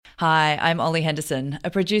Hi, I'm Ollie Henderson,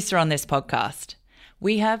 a producer on this podcast.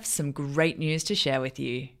 We have some great news to share with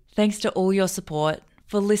you. Thanks to all your support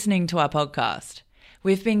for listening to our podcast.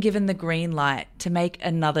 We've been given the green light to make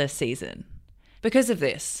another season. Because of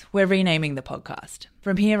this, we're renaming the podcast.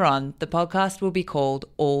 From here on, the podcast will be called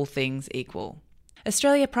All Things Equal.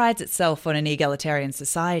 Australia prides itself on an egalitarian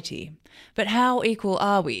society, but how equal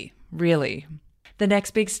are we, really? The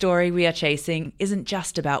next big story we are chasing isn't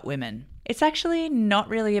just about women. It's actually not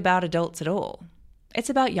really about adults at all. It's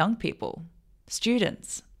about young people,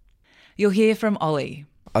 students. You'll hear from Ollie.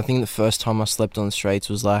 I think the first time I slept on the streets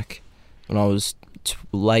was like when I was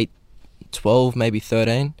late 12, maybe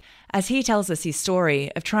 13. As he tells us his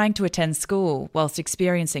story of trying to attend school whilst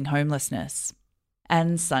experiencing homelessness.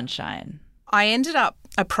 And Sunshine. I ended up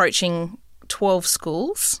approaching 12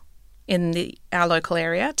 schools in our local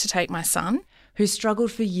area to take my son. Who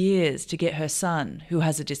struggled for years to get her son, who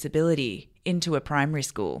has a disability, into a primary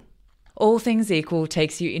school. All Things Equal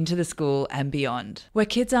takes you into the school and beyond, where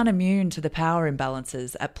kids aren't immune to the power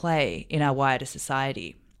imbalances at play in our wider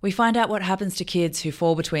society. We find out what happens to kids who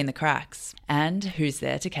fall between the cracks and who's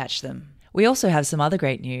there to catch them. We also have some other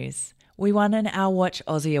great news. We won an Our Watch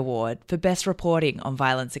Aussie Award for Best Reporting on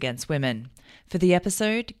Violence Against Women for the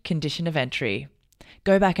episode Condition of Entry.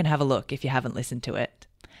 Go back and have a look if you haven't listened to it.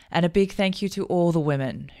 And a big thank you to all the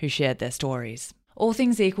women who shared their stories. All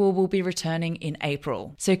Things Equal will be returning in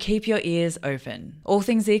April, so keep your ears open. All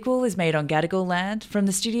Things Equal is made on Gadigal land from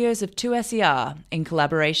the studios of 2SER in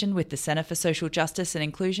collaboration with the Centre for Social Justice and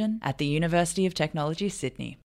Inclusion at the University of Technology, Sydney.